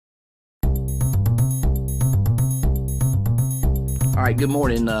All right, good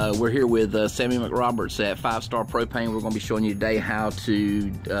morning. We're here with Sammy McRoberts at 5 Star Propane. We're going to be showing you today how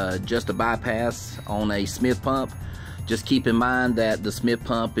to adjust a bypass on a Smith pump. Just keep in mind that the Smith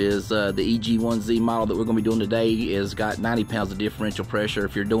pump is the EG1Z model that we're going to be doing today is got 90 pounds of differential pressure.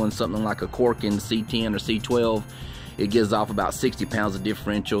 If you're doing something like a Corkin C10 or C12, it gives off about 60 pounds of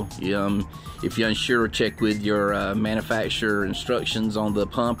differential. If you're unsure, check with your manufacturer instructions on the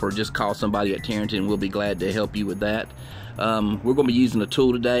pump or just call somebody at Tarantin. We'll be glad to help you with that. We're going to be using a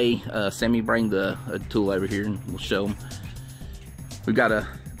tool today. Sammy, bring the tool over here and we'll show them. We've got a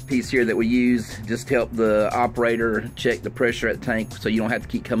piece here that we use just to help the operator check the pressure at the tank so you don't have to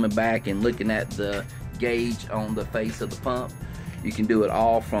keep coming back and looking at the gauge on the face of the pump. You can do it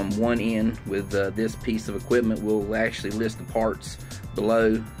all from one end with this piece of equipment. We'll actually list the parts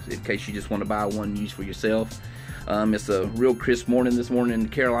below in case you just want to buy one and use for yourself. It's a real crisp morning this morning in the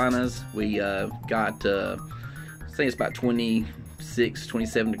Carolinas. We got I think it's about 26,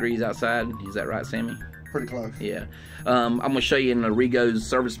 27 degrees outside. Is that right, Sammy? Pretty close. Yeah. I'm going to show you in the Rigo's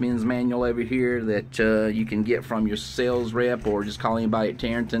Serviceman's Manual over here that you can get from your sales rep or just call anybody at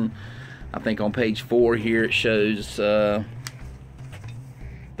Tarantin. I think on page 4 here it shows the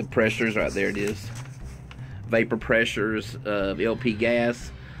pressures. Right there it is. Vapor pressures of LP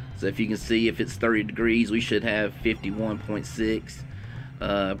gas. So if you can see, if it's 30 degrees, we should have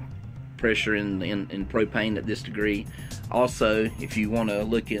 51.6 pressure in propane at this degree. Also, if you want to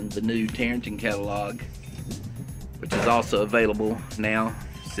look in the new Tarantin catalog, which is also available now,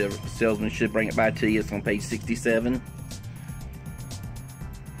 salesman should bring it by to you. It's on page 67.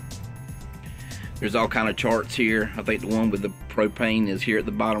 There's all kind of charts here. I think the one with the propane is here at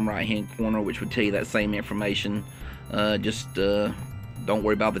the bottom right hand corner, which would tell you that same information. Don't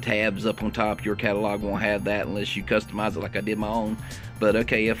worry about the tabs up on top. Your catalog won't have that unless you customize it like I did my own. But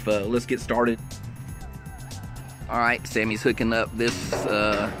okay, let's get started. All right, Sammy's hooking up this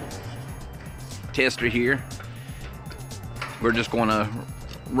tester here. We're just going to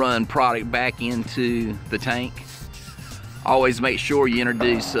run product back into the tank. Always make sure you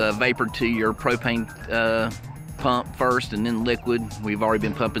introduce vapor to your propane pump first and then liquid. We've already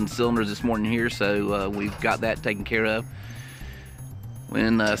been pumping cylinders this morning here, so we've got that taken care of.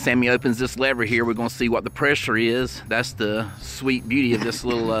 When Sammy opens this lever here, we're going to see what the pressure is. That's the sweet beauty of this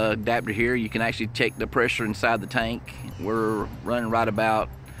little adapter here. You can actually check the pressure inside the tank. We're running right about,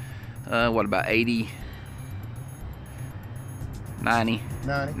 what, about 80, 90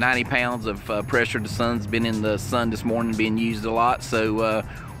 pounds of pressure. The sun's been in the sun this morning, being used a lot. So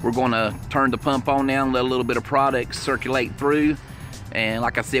we're going to turn the pump on now and let a little bit of product circulate through. And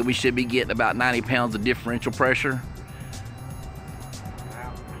like I said, we should be getting about 90 pounds of differential pressure.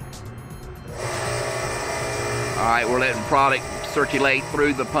 All right, we're letting product circulate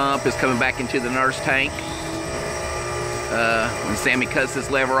through the pump. It's coming back into the nurse tank. When Sammy cuts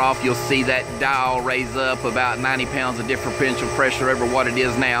this lever off, you'll see that dial raise up about 90 pounds of differential pressure over what it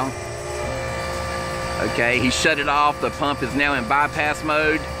is now. Okay, he shut it off. The pump is now in bypass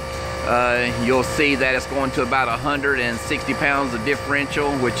mode. You'll see that it's going to about 160 pounds of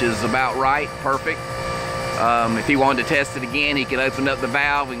differential, which is about right, perfect. If he wanted to test it again, he could open up the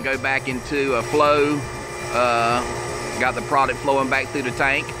valve and go back into a flow. Got the product flowing back through the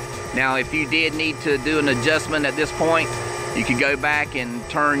tank. Now if you did need to do an adjustment at this point, you could go back and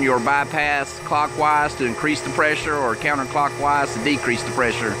turn your bypass clockwise to increase the pressure or counterclockwise to decrease the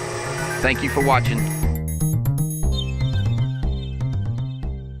pressure. Thank you for watching.